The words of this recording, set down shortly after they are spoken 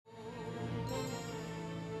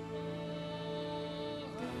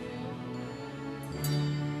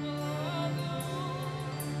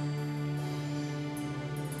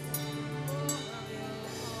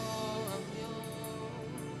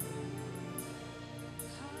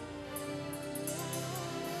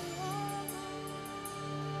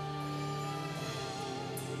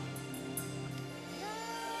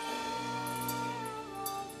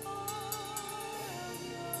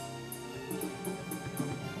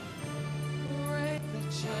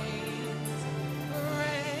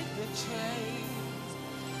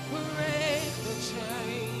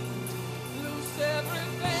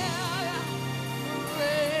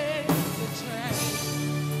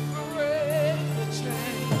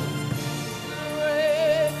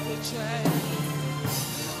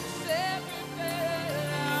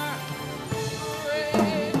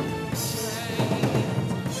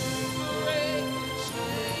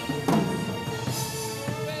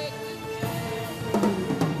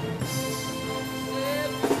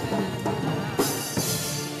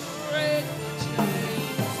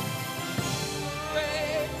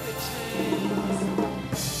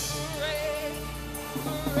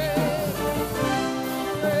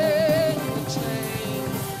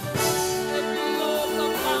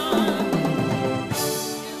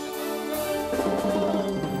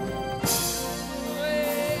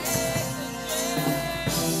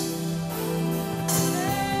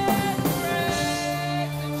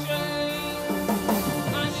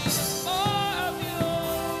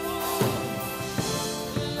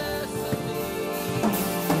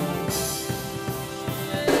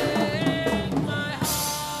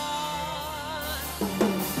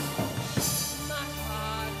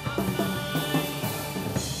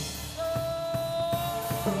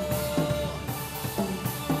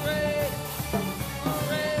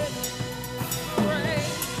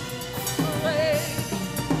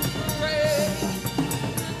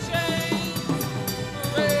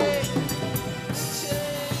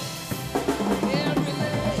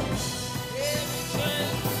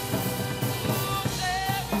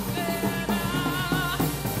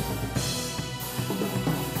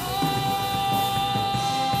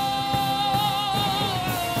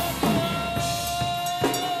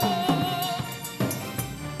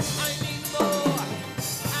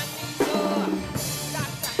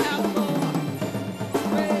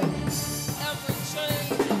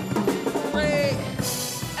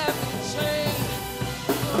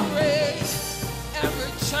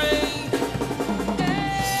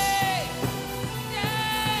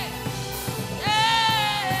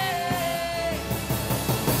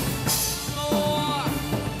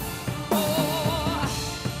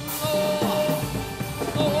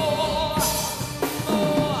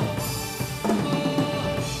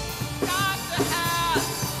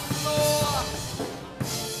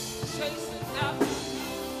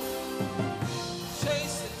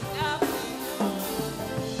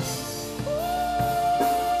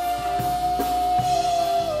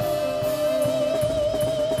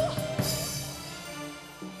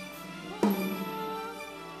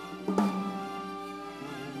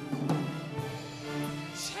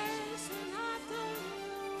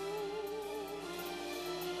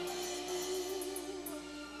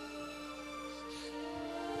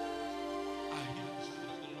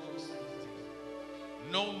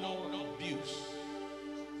No more abuse.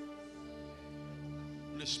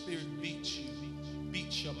 The Spirit beats you,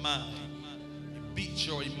 beats your mind, it beats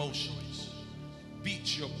your emotions,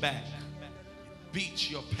 beats your back, it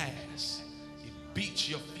beats your past, it beats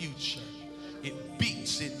your future, it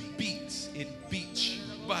beats you.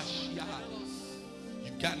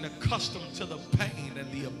 You've gotten accustomed to the pain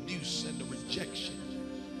and the abuse and the rejection.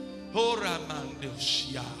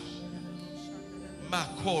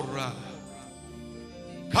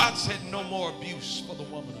 God said no more abuse for the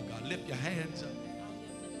woman of God. Lift your hands up.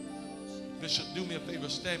 Bishop, do me a favor,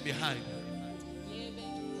 stand behind her.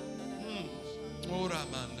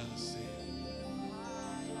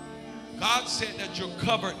 God said that you're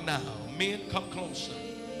covered now. Men, come closer.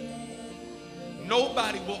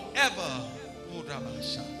 Nobody will ever.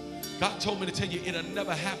 God told me to tell you it'll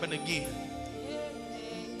never happen again.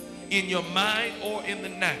 In your mind or in the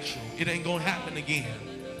natural, it ain't gonna happen again.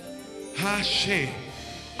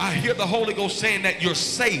 I hear the Holy Ghost saying that you're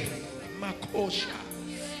safe.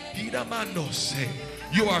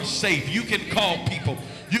 You are safe. You can call people.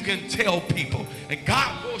 You can tell people. And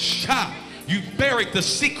God will shout. You buried the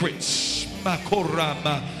secrets.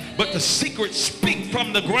 But the secrets speak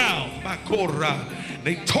from the ground.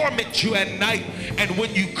 They torment you at night, and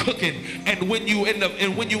when you cooking, and when you in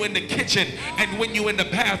the kitchen, and when you in the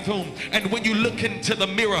bathroom, and when you look into the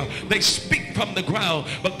mirror, they speak from the ground.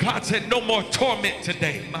 But God said no more torment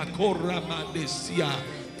today. And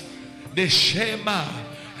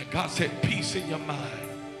God said peace in your mind.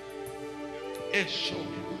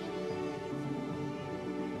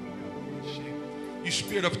 You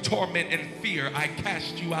spirit of torment and fear, I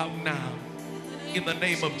cast you out now in the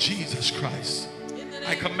name of Jesus Christ.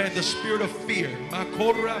 I command the spirit of fear.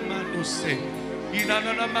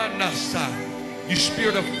 You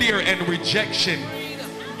spirit of fear and rejection.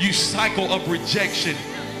 You cycle of rejection.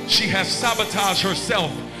 She has sabotaged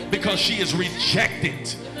herself because she is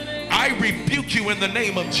rejected. I rebuke you in the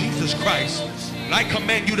name of Jesus Christ. And I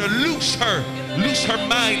command you to loose her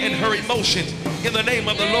mind and her emotions in the name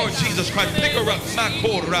of the Lord Jesus Christ. Pick her up.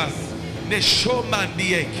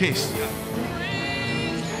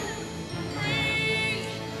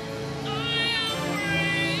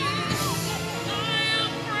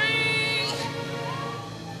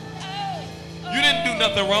 You didn't do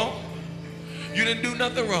nothing wrong. You didn't do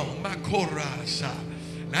nothing wrong.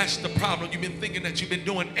 That's the problem. You've been thinking that you've been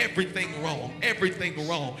doing everything wrong. Everything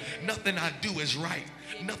wrong. Nothing I do is right.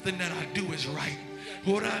 Nothing that I do is right.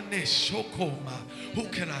 Who can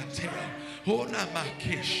I tell?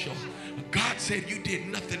 God said you did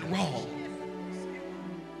nothing wrong.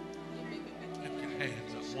 Lift your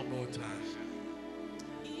hands up one more time.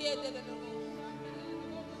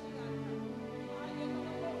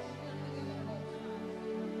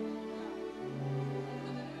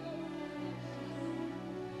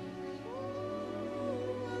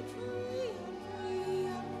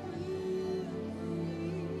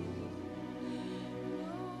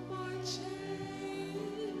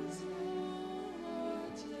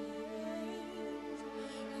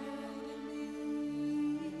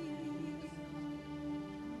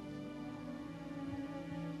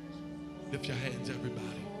 Lift your hands,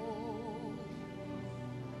 everybody.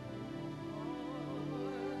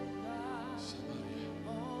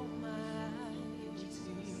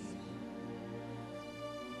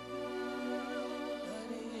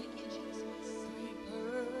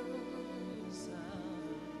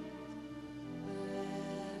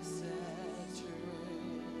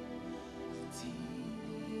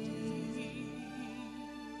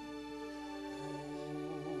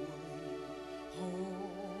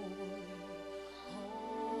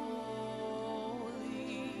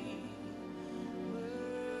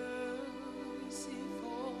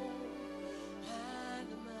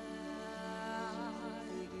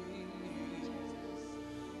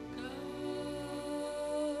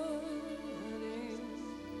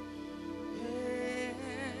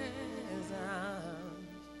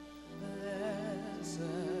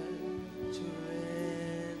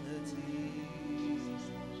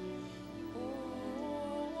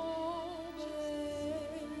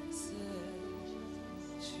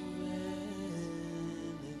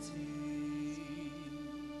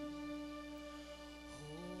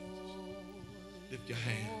 Lift your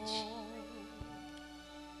hands.